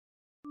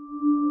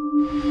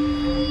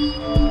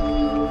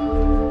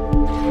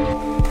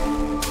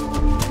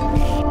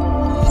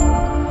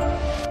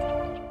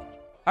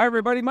Hi,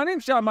 everybody. My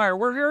name's John Myer.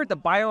 We're here at the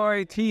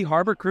BioIT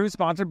Harbor Cruise,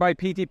 sponsored by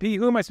PTP.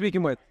 Who am I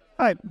speaking with?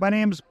 Hi, my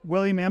name's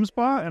William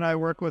Amsbaugh, and I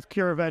work with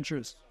Cura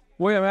Ventures.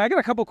 William, I got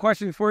a couple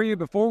questions for you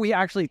before we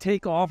actually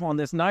take off on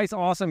this nice,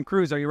 awesome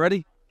cruise. Are you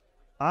ready?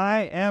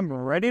 I am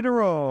ready to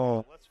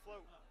roll. Let's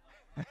float.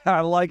 I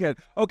like it.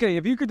 Okay,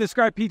 if you could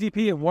describe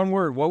PTP in one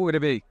word, what would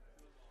it be?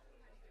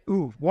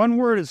 Ooh, one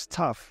word is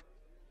tough.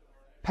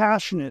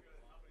 Passionate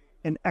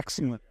and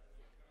excellent.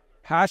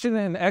 Passionate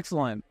and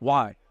excellent.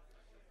 Why?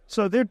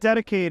 So they're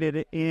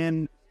dedicated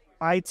in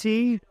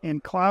IT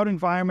and cloud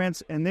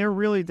environments, and they're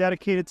really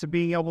dedicated to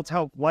being able to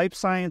help life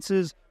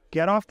sciences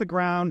get off the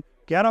ground,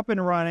 get up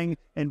and running,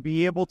 and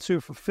be able to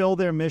fulfill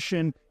their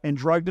mission in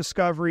drug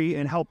discovery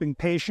and helping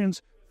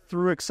patients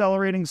through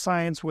accelerating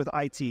science with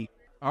IT.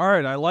 All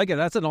right, I like it.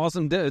 That's an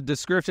awesome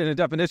description and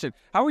definition.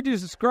 How would you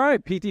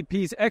describe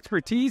PTP's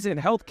expertise in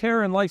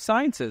healthcare and life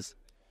sciences?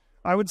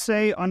 I would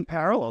say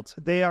unparalleled.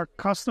 They are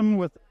custom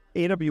with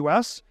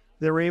AWS.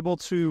 They're able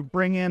to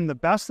bring in the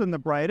best and the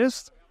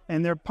brightest,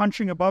 and they're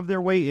punching above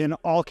their weight in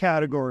all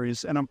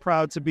categories, and I'm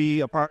proud to be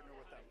a partner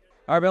with them.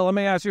 All right, Bill, let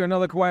me ask you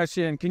another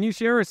question. Can you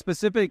share a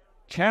specific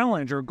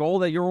challenge or goal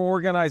that your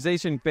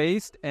organization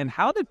faced, and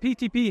how did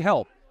PTP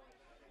help?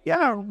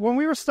 Yeah, when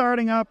we were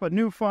starting up a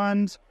new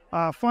fund,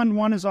 Fund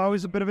 1 is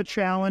always a bit of a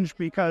challenge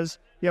because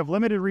you have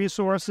limited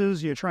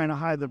resources, you're trying to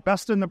hire the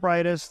best and the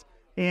brightest,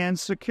 and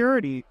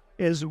security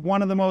is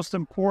one of the most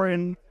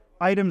important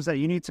items that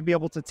you need to be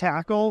able to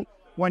tackle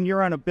when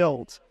you're on a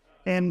build.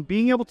 And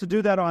being able to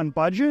do that on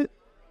budget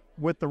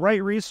with the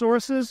right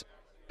resources,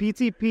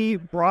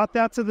 PTP brought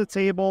that to the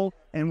table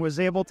and was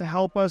able to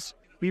help us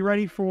be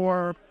ready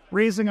for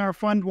raising our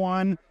Fund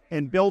 1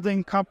 and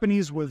building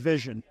companies with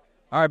vision.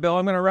 All right, Bill,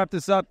 I'm going to wrap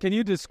this up. Can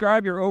you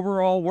describe your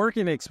overall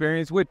working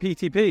experience with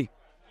PTP?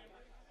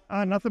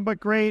 Nothing but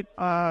great.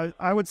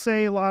 I would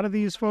say a lot of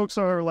these folks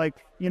are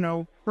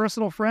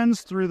personal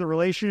friends through the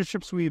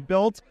relationships we've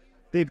built.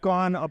 They've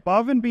gone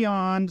above and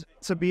beyond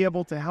to be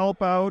able to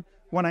help out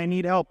when I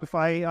need help. If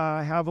I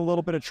have a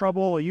little bit of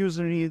trouble, a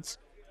user needs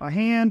a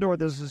hand, or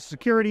there's a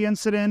security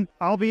incident,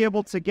 I'll be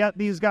able to get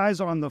these guys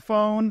on the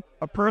phone.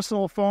 A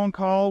personal phone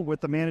call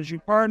with the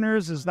managing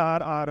partners is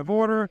not out of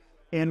order,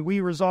 and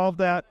we resolve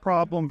that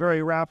problem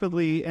very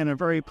rapidly in a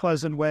very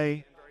pleasant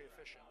way.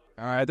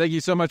 All right, thank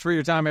you so much for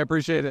your time. I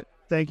appreciate it.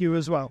 Thank you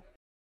as well.